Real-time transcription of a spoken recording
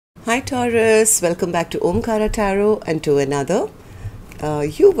Hi Taurus, welcome back to Omkaratarot and to another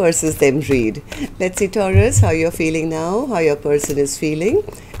you versus them read. Let's see Taurus, how you're feeling now, how your person is feeling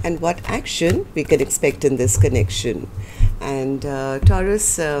and what action we can expect in this connection. And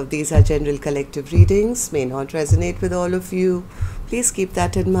Taurus, these are general collective readings, may not resonate with all of you. Please keep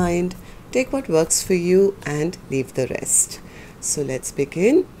that in mind. Take what works for you and leave the rest. So let's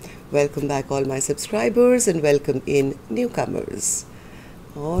begin. Welcome back all my subscribers and welcome in newcomers.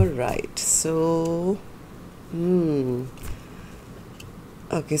 All right, so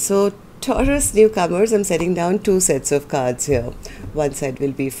okay, so Taurus newcomers, I'm setting down two sets of cards here. One side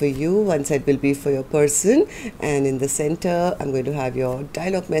will be for you, one side will be for your person, and in the center I'm going to have your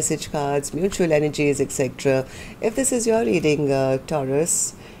dialogue message cards, mutual energies, etc. If this is your reading,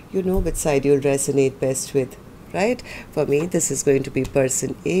 Taurus, you know which side you'll resonate best with, right? For me, this is going to be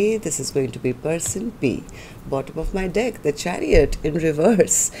person A, this is going to be person B. Bottom of my deck, the Chariot in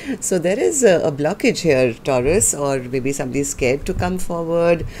reverse. So there is a blockage here, Taurus, or maybe somebody's scared to come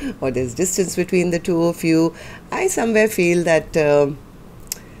forward, or there's distance between the two of you. I somewhere feel that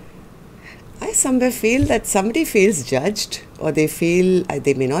somebody feels judged, or they feel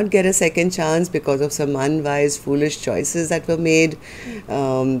they may not get a second chance because of some unwise, foolish choices that were made.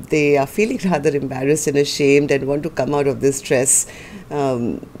 They are feeling rather embarrassed and ashamed and want to come out of this stress.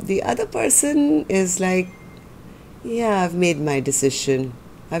 The other person is like, yeah, I've made my decision.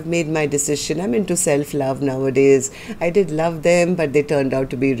 I'm into self-love nowadays. I did love them, but they turned out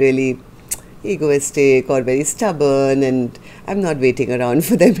to be really egoistic or very stubborn, and I'm not waiting around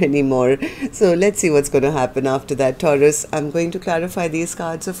for them anymore. So let's see what's going to happen after that, Taurus. I'm going to clarify these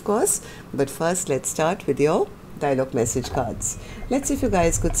cards, of course, but first let's start with your dialogue message cards. Let's see if you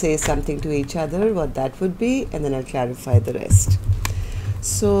guys could say something to each other, what that would be, and then I'll clarify the rest.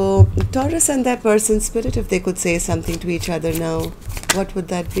 So Taurus and their person spirit, if they could say something to each other now, what would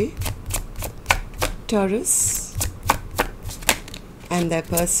that be? Taurus and their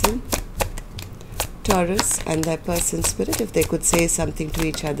person. Taurus and their person spirit, if they could say something to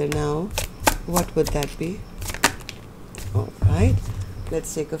each other now, what would that be? All right,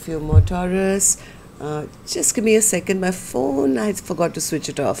 let's take a few more, Taurus. Just give me a second. My phone, I forgot to switch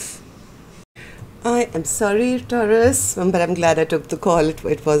it off. I am sorry, Taurus, but I'm glad I took the call.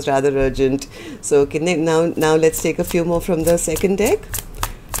 It was rather urgent. So okay, now let's take a few more from the second deck.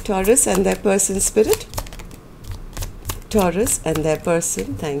 Taurus and their person spirit. Taurus and their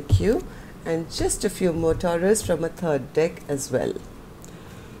person, thank you. And just a few more, Taurus, from a third deck as well.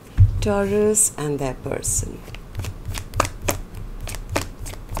 Taurus and their person.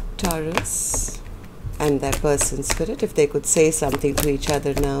 Taurus and their person spirit, if they could say something to each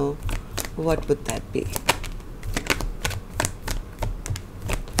other now, what would that be?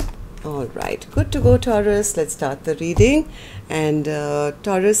 All right, good to go, Taurus. Let's start the reading. And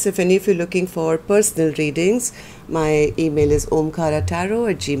Taurus, if any of you are looking for personal readings, my email is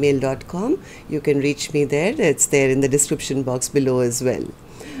omkaratarot@gmail.com. You can reach me there. It's there in the description box below as well.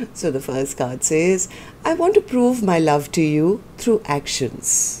 So the first card says, I want to prove my love to you through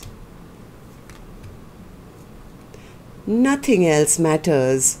actions. Nothing else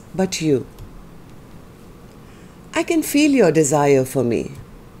matters but you. I can feel your desire for me.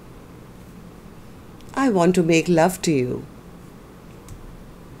 I want to make love to you.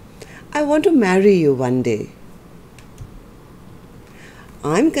 I want to marry you one day.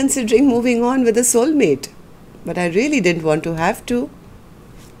 I'm considering moving on with a soulmate, but I really didn't want to have to.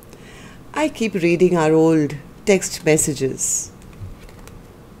 I keep reading our old text messages.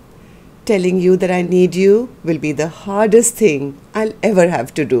 Telling you that I need you will be the hardest thing I'll ever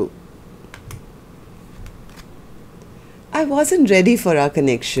have to do. I wasn't ready for our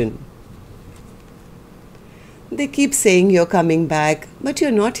connection. They keep saying you're coming back, but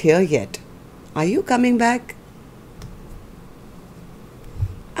you're not here yet. Are you coming back?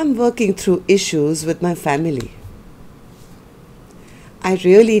 I'm working through issues with my family. I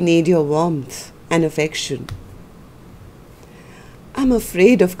really need your warmth and affection. I'm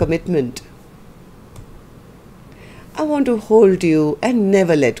afraid of commitment. I want to hold you and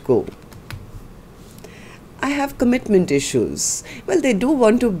never let go. I have commitment issues. Well, they do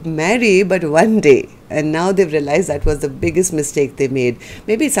want to marry, but one day. And now they've realized that was the biggest mistake they made.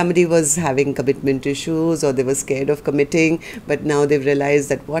 Maybe somebody was having commitment issues or they were scared of committing, but now they've realized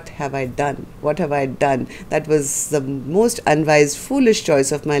that what have I done? What have I done? That was the most unwise, foolish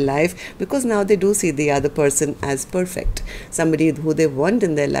choice of my life, because now they do see the other person as perfect. Somebody who they want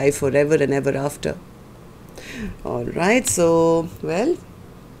in their life forever and ever after. All right, so, well,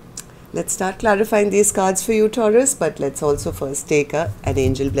 let's start clarifying these cards for you, Taurus, but let's also first take an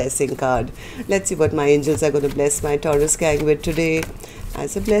angel blessing card. Let's see what my angels are going to bless my Taurus gang with today.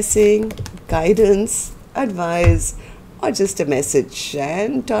 as a blessing, guidance, advice, or just a message.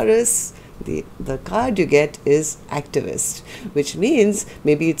 And Taurus, the card you get is activist, which means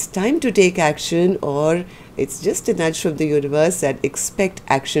maybe it's time to take action, or it's just a nudge from the universe that expect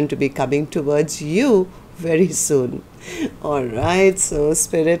action to be coming towards you very soon. Alright, so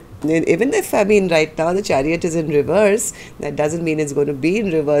Spirit, even if right now the Chariot is in reverse, that doesn't mean it's going to be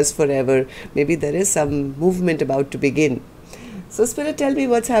in reverse forever. Maybe there is some movement about to begin. So Spirit, tell me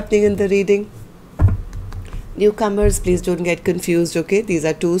what's happening in the reading. Newcomers, please don't get confused, okay? These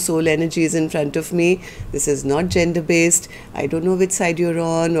are two soul energies in front of me. This is not gender-based. I don't know which side you're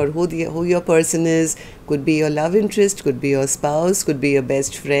on or who your person is. Could be your love interest, could be your spouse, could be your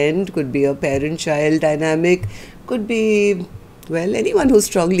best friend, could be your parent-child dynamic, could be, well, anyone who's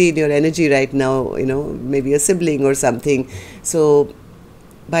strongly in your energy right now, maybe a sibling or something. So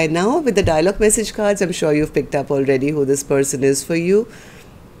by now, with the dialogue message cards, I'm sure you've picked up already who this person is for you.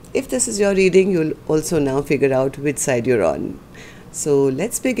 If this is your reading, you'll also now figure out which side you're on. So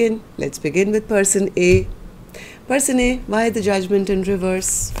let's begin. Let's begin with person A. Person A, why the Judgment in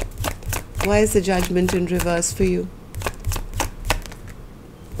reverse? Why is the Judgment in reverse for you?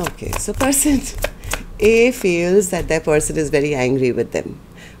 Okay, so person A feels that their person is very angry with them.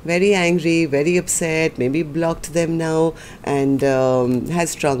 Very angry, very upset, maybe blocked them now, and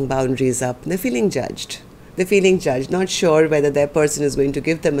has strong boundaries up. They're feeling judged. They're feeling judged, not sure whether their person is going to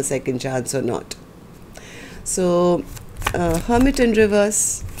give them a second chance or not. So, Hermit in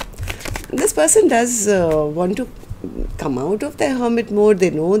reverse. This person does want to come out of their hermit mode.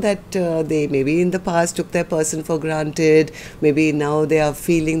 They know that they maybe in the past took their person for granted. Maybe now they are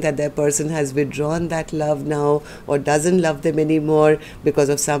feeling that their person has withdrawn that love now or doesn't love them anymore because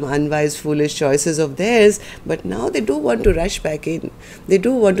of some unwise, foolish choices of theirs. But now they do want to rush back in. They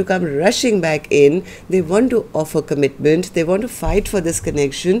do want to come rushing back in. They want to offer commitment. They want to fight for this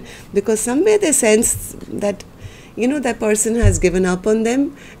connection because somewhere they sense that that person has given up on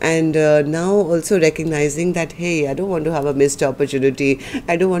them, and now also recognizing that, hey, I don't want to have a missed opportunity.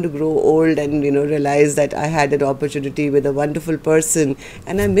 I don't want to grow old and, realize that I had an opportunity with a wonderful person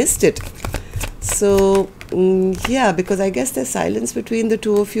and I missed it. So, yeah, because I guess there's silence between the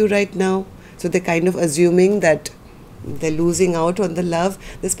two of you right now. So they're kind of assuming that they're losing out on the love.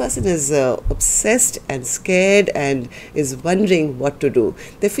 This person is obsessed and scared and is wondering what to do.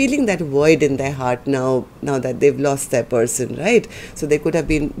 They're feeling that void in their heart now that they've lost their person, right? So they could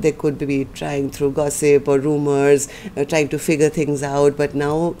be trying through gossip or rumors, trying to figure things out. But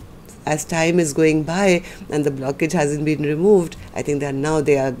now, as time is going by and the blockage hasn't been removed, I think that now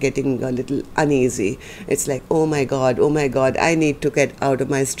they are getting a little uneasy. It's like, oh my God, I need to get out of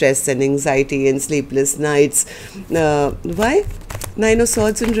my stress and anxiety and sleepless nights. Why? Nine of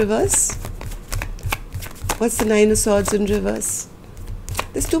Swords in reverse. What's the Nine of Swords in reverse?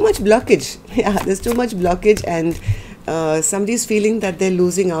 There's too much blockage. Yeah, there's too much blockage, and somebody's feeling that they're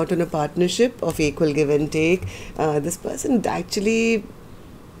losing out on a partnership of equal give and take. This person actually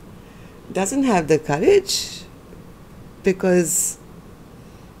doesn't have the courage because,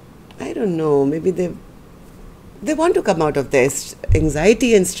 I don't know, maybe they want to come out of their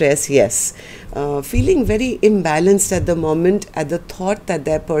anxiety and stress, yes. Feeling very imbalanced at the moment at the thought that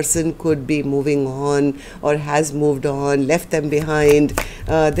their person could be moving on or has moved on, left them behind.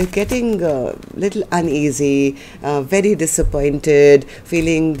 They're getting a little uneasy, very disappointed,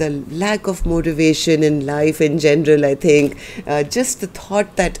 feeling the lack of motivation in life in general, I think. Just the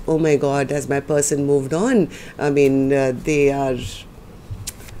thought that, oh my God, has my person moved on? I mean, they are...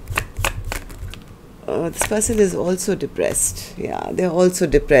 this person is also depressed. Yeah, they're also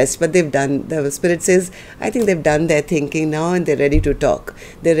depressed, but the Spirit says, I think they've done their thinking now and they're ready to talk.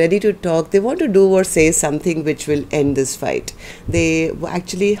 They're ready to talk. They want to do or say something which will end this fight. They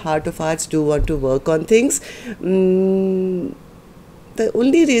actually, heart of hearts, do want to work on things. The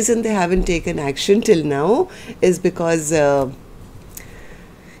only reason they haven't taken action till now is because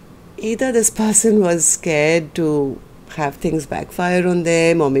either this person was scared to have things backfire on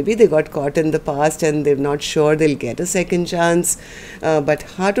them, or maybe they got caught in the past and they're not sure they'll get a second chance. But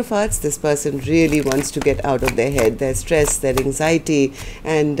heart of hearts, this person really wants to get out of their head, their stress, their anxiety,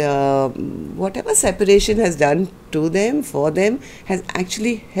 and whatever separation has done to them, for them, has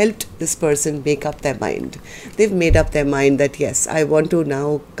actually helped this person make up their mind. They've made up their mind that, yes, I want to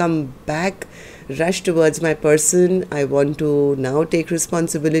now come back, rush towards my person. I want to now take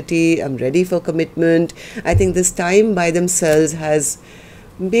responsibility. I'm ready for commitment. I think this time by themselves has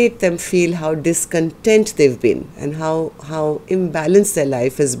made them feel how discontent they've been and how imbalanced their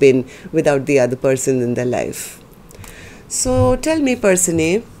life has been without the other person in their life. So tell me, person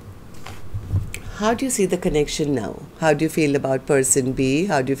A, how do you see the connection now? How do you feel about person B?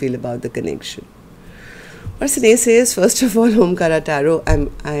 How do you feel about the connection? Person A says, first of all, Omkaratarot,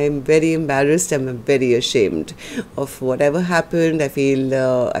 I'm very embarrassed. I'm very ashamed of whatever happened. I feel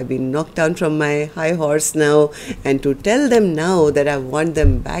I've been knocked down from my high horse now. And to tell them now that I want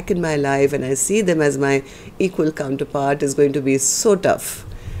them back in my life and I see them as my equal counterpart is going to be so tough.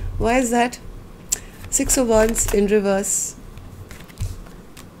 Why is that? Six of Wands in reverse.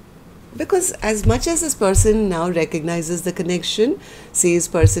 Because as much as this person now recognizes the connection, sees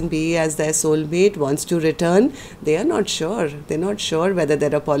person B as their soulmate, wants to return, they are not sure. They're not sure whether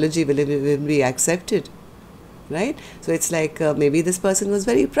their apology will even be accepted. Right? So it's like maybe this person was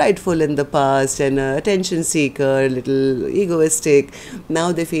very prideful in the past and attention seeker, little egoistic.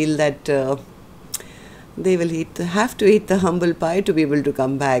 Now they feel that they will have to eat the humble pie to be able to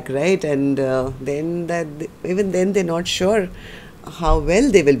come back, right? And even then they're not sure how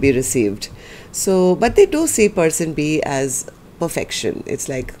well they will be received. So, but they do see person B as perfection. It's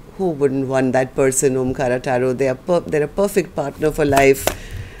like, who wouldn't want that person? Omkaratarot, they're a perfect partner for life.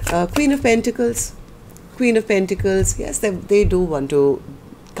 Queen of Pentacles. Queen of Pentacles, yes, they do want to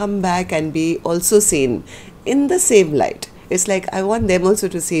come back and be also seen in the same light. It's like I want them also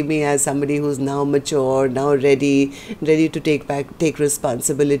to see me as somebody who's now mature, now ready to take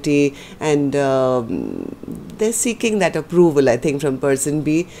responsibility, and they're seeking that approval, I think, from person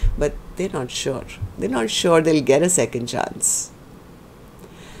B, but they're not sure. They're not sure they'll get a second chance.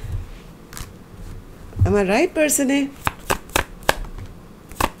 Am I right, person A?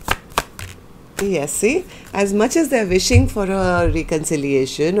 Yes, see, as much as they're wishing for a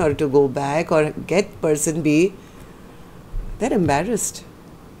reconciliation or to go back or get person B, they're embarrassed.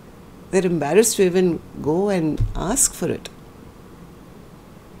 They're embarrassed to even go and ask for it.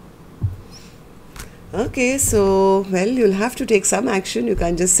 Okay, so, well, you'll have to take some action. You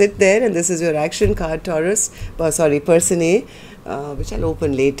can't just sit there, and this is your action card, Taurus. Person A, which I'll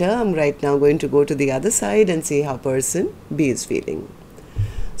open later. I'm right now going to go to the other side and see how person B is feeling.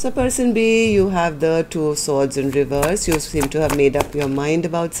 So person B, you have the Two of Swords in reverse. You seem to have made up your mind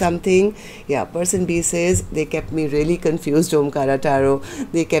about something. Yeah, person B says, they kept me really confused,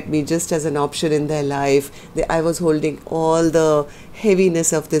 Omkaratarot. They kept me just as an option in their life. I was holding all the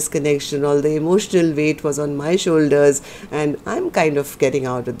heaviness of this connection. All the emotional weight was on my shoulders. And I'm kind of getting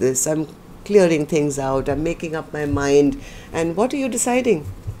out of this. I'm clearing things out. I'm making up my mind. And what are you deciding?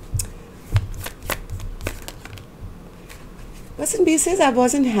 Person B says, I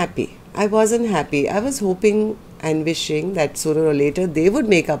wasn't happy. I wasn't happy. I was hoping and wishing that sooner or later they would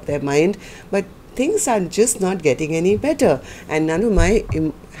make up their mind, but things are just not getting any better, and none of my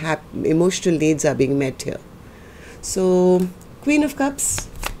emotional needs are being met here. So, Queen of Cups.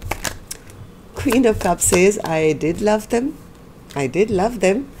 Queen of Cups says, I did love them. I did love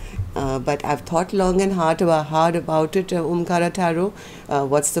them. But I've thought long and hard about it, Omkaratarot.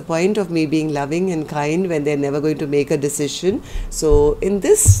 What's the point of me being loving and kind when they're never going to make a decision? So in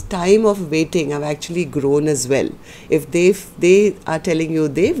this time of waiting, I've actually grown as well. If they are telling you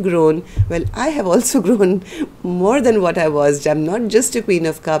they've grown, well, I have also grown more than what I was. I'm not just a Queen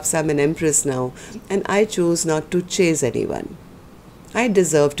of Cups, I'm an Empress now. And I choose not to chase anyone. I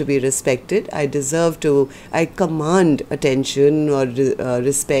deserve to be respected. I command attention or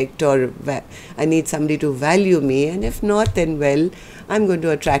respect, or I need somebody to value me. And if not, then well, I'm going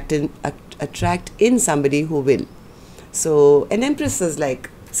to attract in somebody who will. So an Empress is like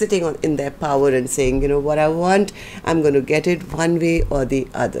sitting in their power and saying, you know, what I want, I'm going to get it one way or the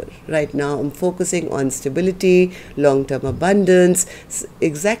other. Right now, I'm focusing on stability, long-term abundance,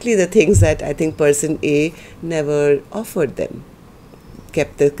 exactly the things that I think person A never offered them.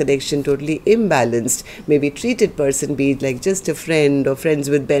 Kept the connection totally imbalanced, maybe treated person B like just a friend or friends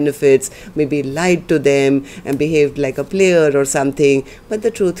with benefits, maybe lied to them and behaved like a player or something, but the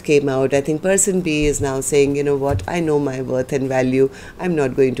truth came out. I think person B is now saying, you know what, I know my worth and value. I'm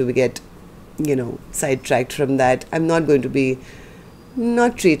not going to get, you know, sidetracked from that. I'm not going to be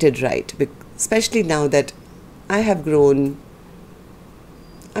not treated right, especially now that I have grown.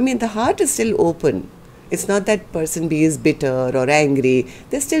 I mean, the heart is still open. It's not that person B is bitter or angry.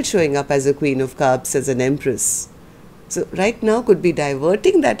 They're still showing up as a Queen of Cups, as an Empress. So right now could be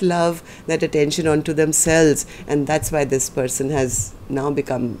diverting that love, that attention onto themselves. And that's why this person has now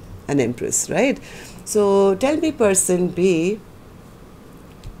become an Empress, right? So tell me, person B,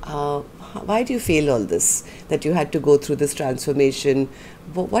 why do you feel all this? That you had to go through this transformation?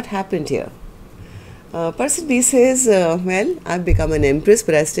 What happened here? Person B says, well, I've become an Empress,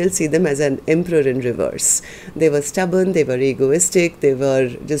 but I still see them as an Emperor in reverse. They were stubborn, they were egoistic, they were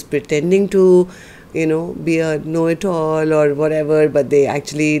just pretending to be a know-it-all or whatever, but they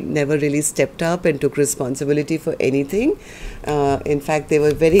actually never really stepped up and took responsibility for anything. In fact, they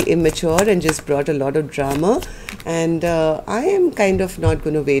were very immature and just brought a lot of drama. And I am kind of not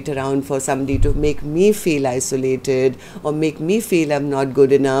going to wait around for somebody to make me feel isolated or make me feel I'm not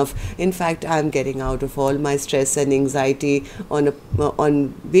good enough. In fact, I'm getting out of all my stress and anxiety on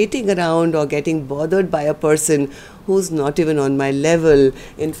waiting around or getting bothered by a person who's not even on my level.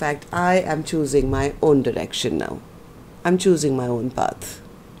 In fact, I am choosing my own direction now. I'm choosing my own path.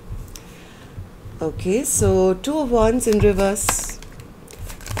 Okay, so Two of Wands in reverse.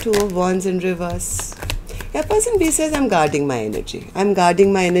 Two of Wands in reverse. Yeah, person B says, I'm guarding my energy. I'm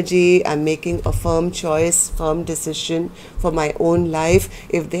guarding my energy. I'm making a firm choice, firm decision for my own life.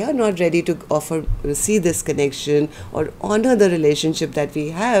 If they are not ready to see this connection or honor the relationship that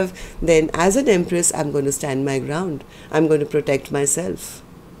we have, then as an Empress, I'm going to stand my ground. I'm going to protect myself.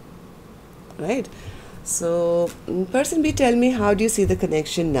 Right? So, person B, tell me, how do you see the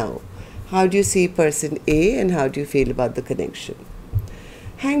connection now? How do you see person A and how do you feel about the connection?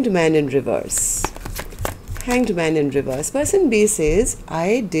 Hanged Man in reverse. Hanged Man in reverse. Person B says,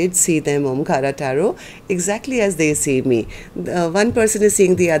 I did see them, Omkaratarot, exactly as they see me. One person is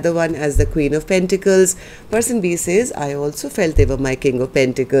seeing the other one as the Queen of Pentacles. Person B says, I also felt they were my King of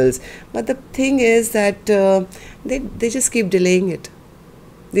Pentacles. But the thing is that they just keep delaying it.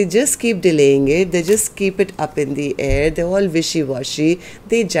 They just keep delaying it. They just keep it up in the air. They're all wishy-washy.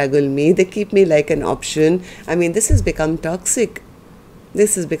 They juggle me. They keep me like an option. I mean, this has become toxic.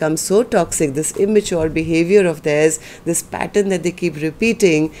 This has become so toxic, this immature behavior of theirs, this pattern that they keep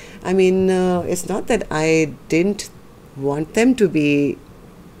repeating. I mean, it's not that I didn't want them to be,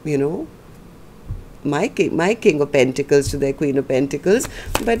 my King of Pentacles to their Queen of Pentacles,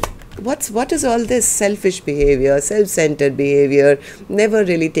 but what is all this selfish behavior, self-centered behavior, never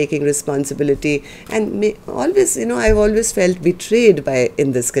really taking responsibility, and always, I've always felt betrayed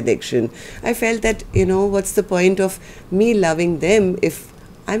in this connection. I felt that, what's the point of me loving them if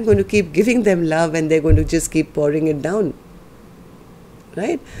I'm going to keep giving them love and they're going to just keep pouring it down,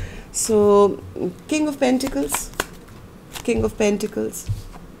 right? So, King of Pentacles, King of Pentacles.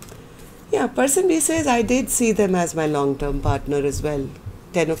 Yeah, person B says, I did see them as my long-term partner as well.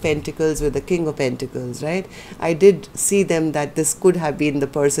 Ten of Pentacles with the King of Pentacles, right? I did see them that this could have been the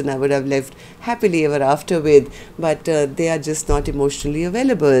person I would have lived happily ever after with, but they are just not emotionally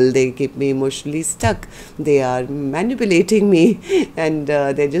available. They keep me emotionally stuck. They are manipulating me and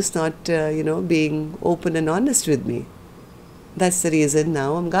they're just not, being open and honest with me. That's the reason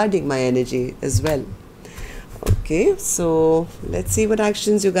now I'm guarding my energy as well. Okay, so let's see what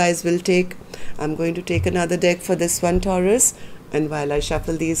actions you guys will take. I'm going to take another deck for this one, Taurus. And while I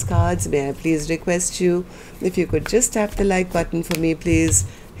shuffle these cards, may I please request you, if you could just tap the like button for me, please.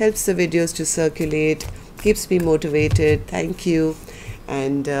 Helps the videos to circulate, keeps me motivated. Thank you.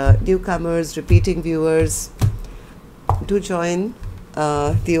 And newcomers, repeating viewers, do join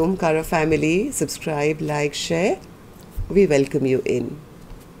the Omkara family. Subscribe, like, share. We welcome you in.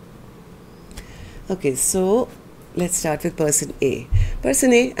 Okay, so let's start with person A.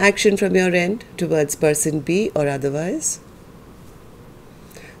 Person A, action from your end towards person B or otherwise.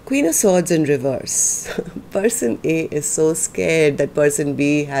 Queen of Swords in reverse. Person A is so scared that person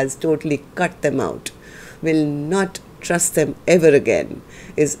B has totally cut them out, will not trust them ever again,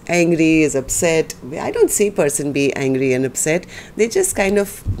 is angry, is upset. I don't see person B angry and upset. They're just kind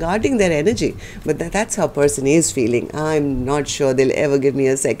of guarding their energy. But that's how person A is feeling. I'm not sure they'll ever give me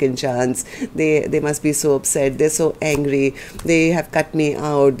a second chance. They must be so upset. They're so angry. They have cut me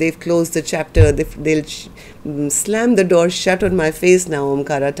out. They've closed the chapter. They'll slam the door shut on my face now,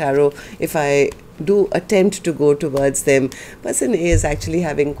 Omkaratarot, if I do attempt to go towards them. Person A is actually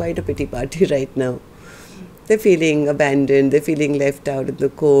having quite a pity party right now. They're feeling abandoned, they're feeling left out in the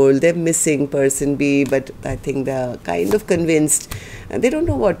cold, they're missing person B, but I think they're kind of convinced. They don't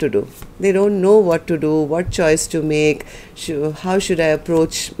know what to do. They don't know what to do, what choice to make, how should I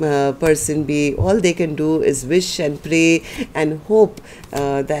approach person B. All they can do is wish and pray and hope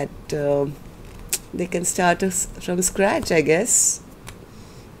that they can start from scratch, I guess.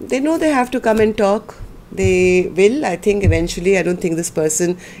 They know they have to come and talk. They will, I think, eventually. I don't think this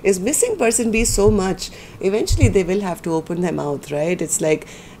person is missing person B so much. Eventually, they will have to open their mouth, right? It's like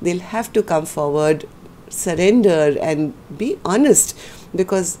they'll have to come forward, surrender, and be honest.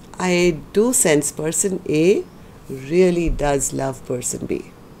 Because I do sense person A really does love person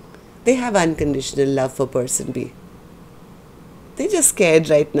B. They have unconditional love for person B. They're just scared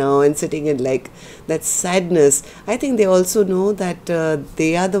right now and sitting in like that sadness. I think they also know that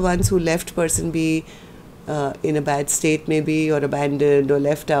they are the ones who left person B in a bad state maybe, or abandoned or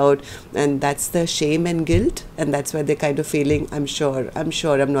left out, and that's the shame and guilt, and that's why they're kind of feeling, I'm sure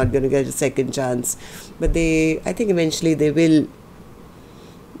I'm not going to get a second chance. But I think eventually they will.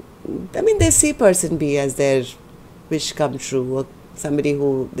 I mean, they see person B as their wish come true, or somebody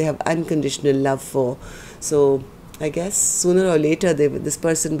who they have unconditional love for. So I guess sooner or later this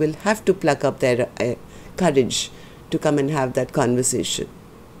person will have to pluck up their courage to come and have that conversation,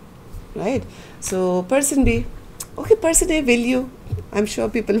 right? So person B, okay, person A, will you? I'm sure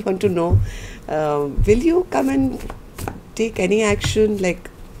people want to know, will you come and take any action? Like,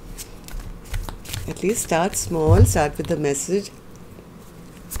 at least start small, start with the message.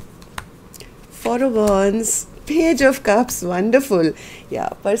 Four of Wands, Page of Cups, wonderful. Yeah,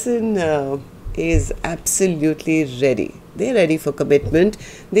 person is absolutely ready. They're ready for commitment.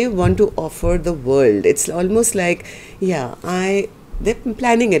 They want to offer the world. It's almost like, yeah, they're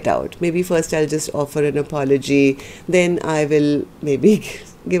planning it out. Maybe first I'll just offer an apology, then I will maybe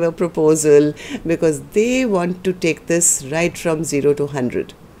give a proposal, because they want to take this right from 0 to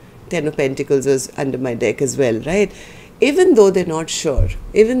 100. 10 of Pentacles is under my deck as well, right? Even though they're not sure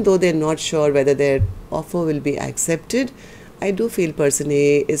whether their offer will be accepted, I do feel person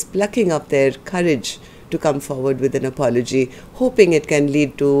A is plucking up their courage to come forward with an apology, hoping it can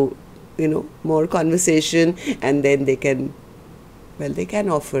lead to, more conversation, and then they can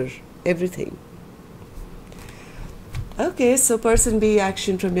offer everything. Okay, so person B,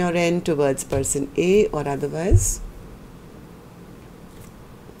 action from your end towards person A or otherwise.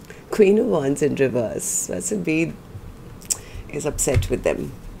 Queen of Wands in reverse. Person B is upset with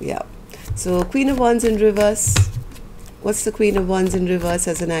them. Yeah. So Queen of Wands in reverse. What's the Queen of Wands in reverse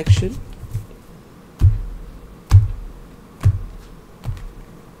as an action?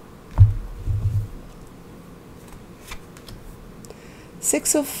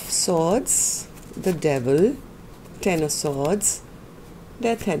 Six of Swords, the Devil, 10 of Swords,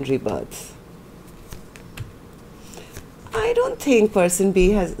 Death and Rebirth. I don't think person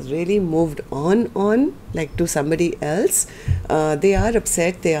B has really moved on like to somebody else. They are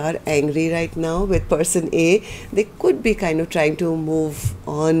upset, they are angry right now with person A. They could be kind of trying to move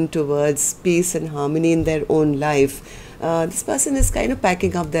on towards peace and harmony in their own life. This person is kind of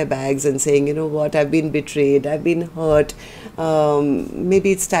packing up their bags and saying, you know what, I've been betrayed, I've been hurt.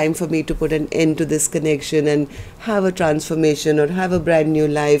 Maybe it's time for me to put an end to this connection and have a transformation or have a brand new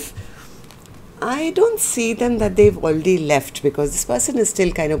life. I don't see them that they've already left, because this person is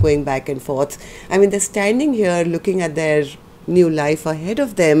still kind of going back and forth. I mean, they're standing here looking at their new life ahead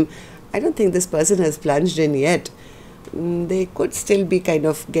of them. I don't think this person has plunged in yet. They could still be kind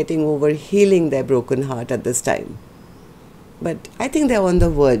of getting over healing their broken heart at this time. But I think they're on the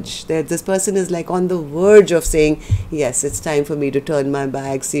verge. This person is like on the verge of saying, yes, it's time for me to turn my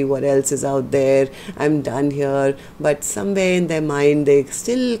back, see what else is out there. I'm done here. But somewhere in their mind, they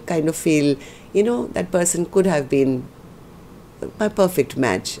still kind of feel, that person could have been my perfect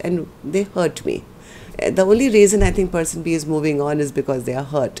match, and they hurt me. The only reason I think person B is moving on is because they are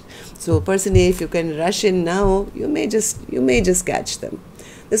hurt. So person A, if you can rush in now, you may just catch them.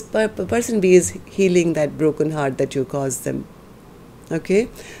 This person B is healing that broken heart that you caused them. Okay,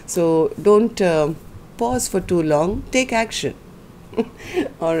 so don't pause for too long. Take action.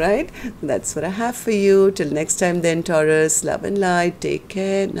 All right, that's what I have for you. Till next time then, Taurus, love and light. Take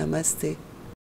care. Namaste.